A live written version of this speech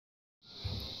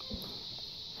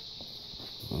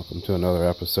welcome to another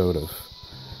episode of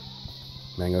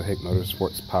Mango Hick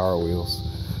Motorsports Power Wheels.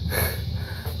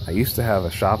 I used to have a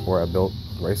shop where I built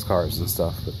race cars and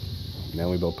stuff, but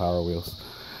now we build Power Wheels.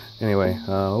 Anyway,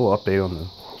 a little update on the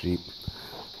Jeep.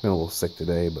 Been a little sick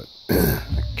today, but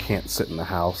I can't sit in the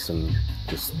house and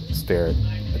just stare at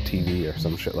a TV or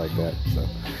some shit like that.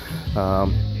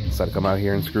 So decided to come out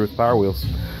here and screw with Power Wheels.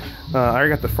 I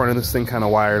already got the front of this thing kind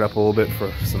of wired up a little bit for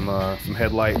some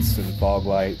headlights and fog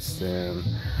lights, and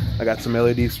I got some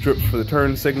LED strips for the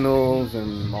turn signals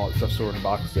and all that stuff stored in the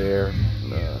box there.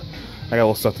 And, I got a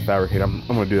little stuff to fabricate. I'm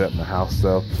going to do that in the house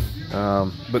though.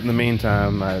 But in the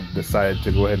meantime, I decided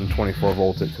to go ahead and 24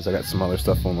 volt it because I got some other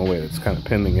stuff on the way that's kind of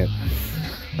pending it.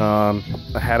 I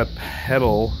had a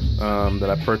pedal that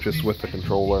I purchased with the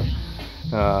controller.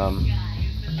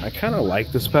 I kind of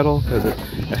like this pedal because it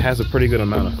has a pretty good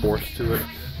amount of force to it,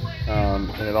 and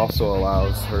it also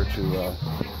allows her to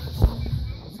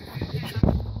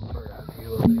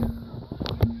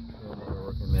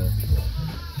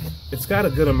it's got a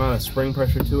good amount of spring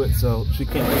pressure to it, so she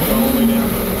can't push all the way down.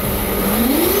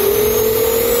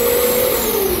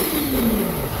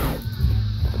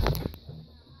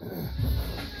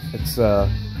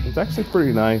 It's actually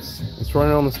pretty nice. It's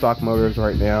running on the stock motors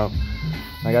right now.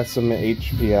 I got some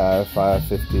HPI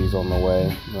 550s on the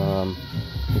way.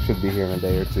 They should be here in a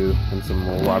day or two, and some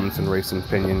Robinson Racing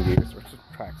pinion gears or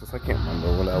Traxxas. I can't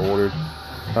remember what I ordered.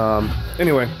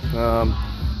 Anyway,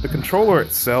 the controller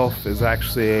itself is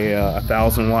actually a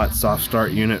 1000-watt soft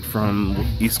start unit from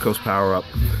East Coast Power Up.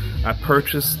 I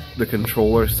purchased the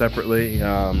controller separately.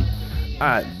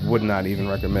 I would not even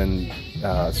recommend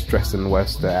stressing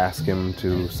Wes to ask him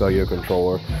to sell you a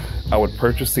controller. I would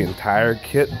purchase the entire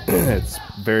kit. It's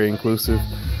very inclusive.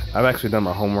 I've actually done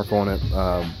my homework on it.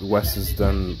 Wes has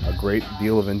done a great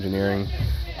deal of engineering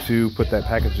to put that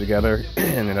package together,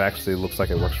 and it actually looks like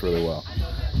it works really well.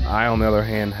 I, on the other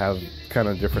hand, have kind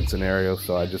of different scenarios,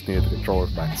 so I just needed the controller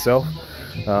by itself.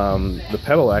 The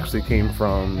pedal actually came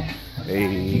from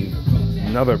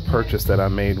another purchase that I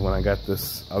made when I got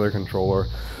this other controller.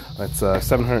 It's a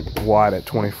 700 watt at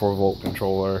 24 volt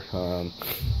controller,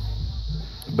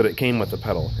 but it came with the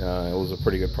pedal. It was a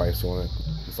pretty good price on it.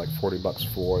 It's like 40 bucks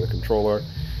for the controller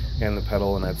and the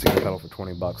pedal, and I'd seen the pedal for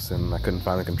 20 bucks, and I couldn't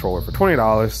find the controller for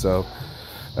 $20, so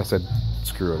I said,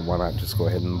 screw it, why not just go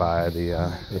ahead and buy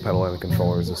the pedal and the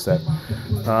controller as a set.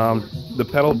 The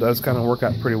pedal does kind of work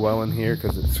out pretty well in here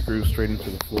because it screws straight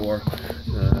into the floor.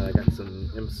 I got some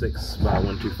M6 by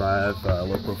 125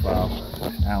 low profile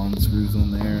Allen screws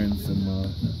on there, and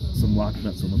some lock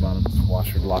nuts on the bottom, some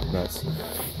washer lock nuts.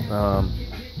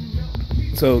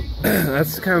 So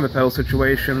that's kind of the pedal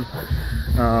situation.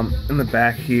 In the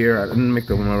back here, I didn't make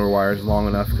the motor wires long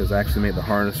enough because I actually made the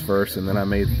harness first, and then I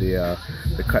made the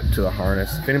cut to the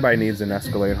harness. If anybody needs an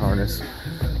Escalade harness,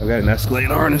 I've got an Escalade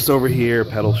harness over here,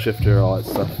 pedal shifter, all that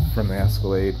stuff from the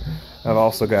Escalade. I've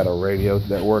also got a radio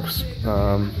that works.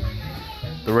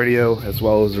 The radio as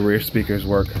well as the rear speakers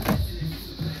work.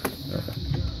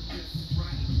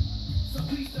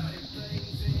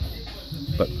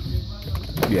 But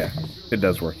yeah, it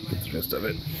does work. You get the gist of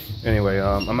it. Anyway,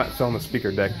 I'm not selling the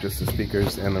speaker deck, just the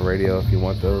speakers and the radio. If you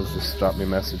want those, just drop me a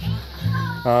message.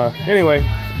 Anyway,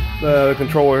 the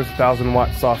controller is a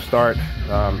 1000-watt soft start.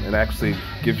 It actually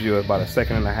gives you about a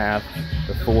second and a half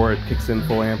before it kicks in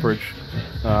full amperage.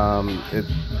 It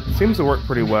seems to work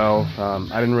pretty well.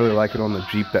 I didn't really like it on the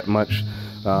Jeep that much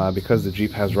because the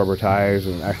Jeep has rubber tires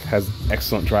and has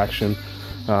excellent traction.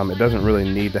 It doesn't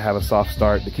really need to have a soft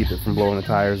start to keep it from blowing the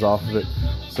tires off of it.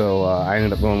 So I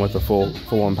ended up going with the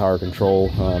full-on power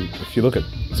control. If you look at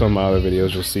some of my other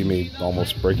videos, you'll see me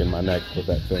almost breaking my neck with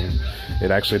that thing.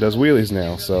 It actually does wheelies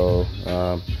now. So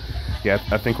yeah,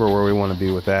 I think we're where we want to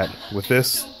be with that. With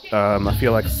this, I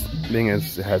feel like being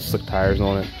as it has slick tires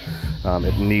on it,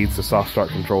 it needs a soft start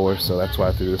controller, so that's why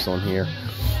I threw this on here.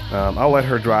 I'll let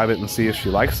her drive it and see if she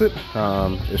likes it.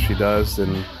 If she does,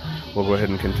 then we'll go ahead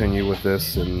and continue with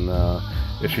this, and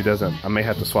if she doesn't, I may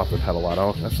have to swap the pedal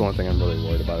out. That's the only thing I'm really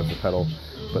worried about is the pedal.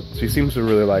 But she seems to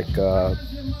really like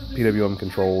PWM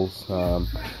controls.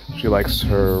 She likes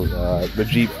her, the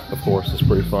Jeep, of course, is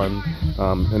pretty fun,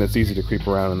 and it's easy to creep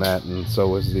around in that, and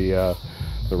so is the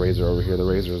Razor over here. The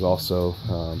Razor is also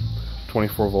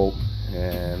 24 volt,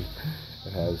 and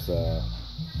it has a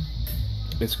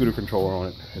scooter controller on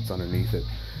it. It's underneath it.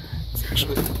 It's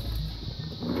actually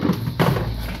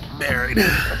buried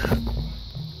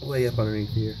way up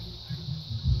underneath here.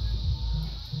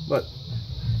 But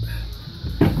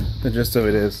the gist of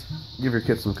it is, give your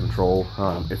kid some control.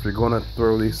 If you're going to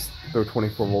throw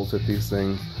 24 volts at these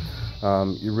things,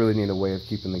 you really need a way of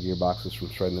keeping the gearboxes from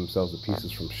shredding themselves to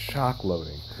pieces from shock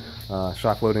loading.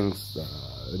 Shock loading's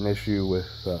an issue with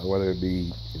whether it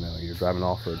be, you're driving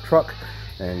off a truck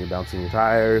and you're bouncing your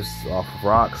tires off of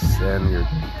rocks and you're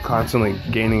constantly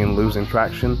gaining and losing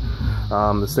traction.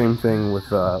 The same thing with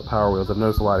Power Wheels. I've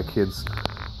noticed a lot of kids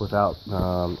without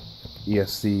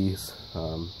ESCs,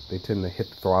 they tend to hit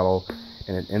the throttle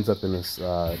and it ends up in this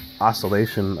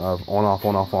oscillation of on off,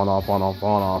 on off, on off, on off,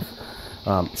 on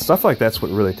off. Stuff like that's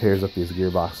what really tears up these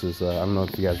gearboxes. I don't know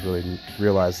if you guys really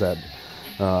realize that.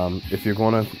 If you're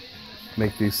going to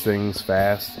make these things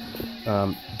fast,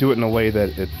 do it in a way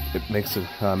that it makes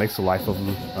the life of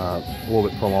them a little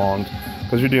bit prolonged,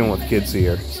 because you're dealing with kids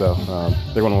here, so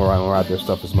they're going to ride their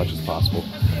stuff as much as possible.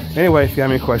 Anyway, if you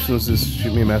have any questions, just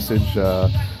shoot me a message.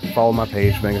 Follow my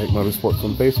page, Magnetic Motorsports,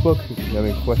 on Facebook. If you have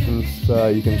any questions,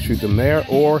 you can shoot them there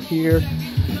or here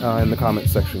in the comment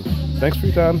section. Thanks for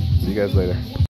your time. See you guys later.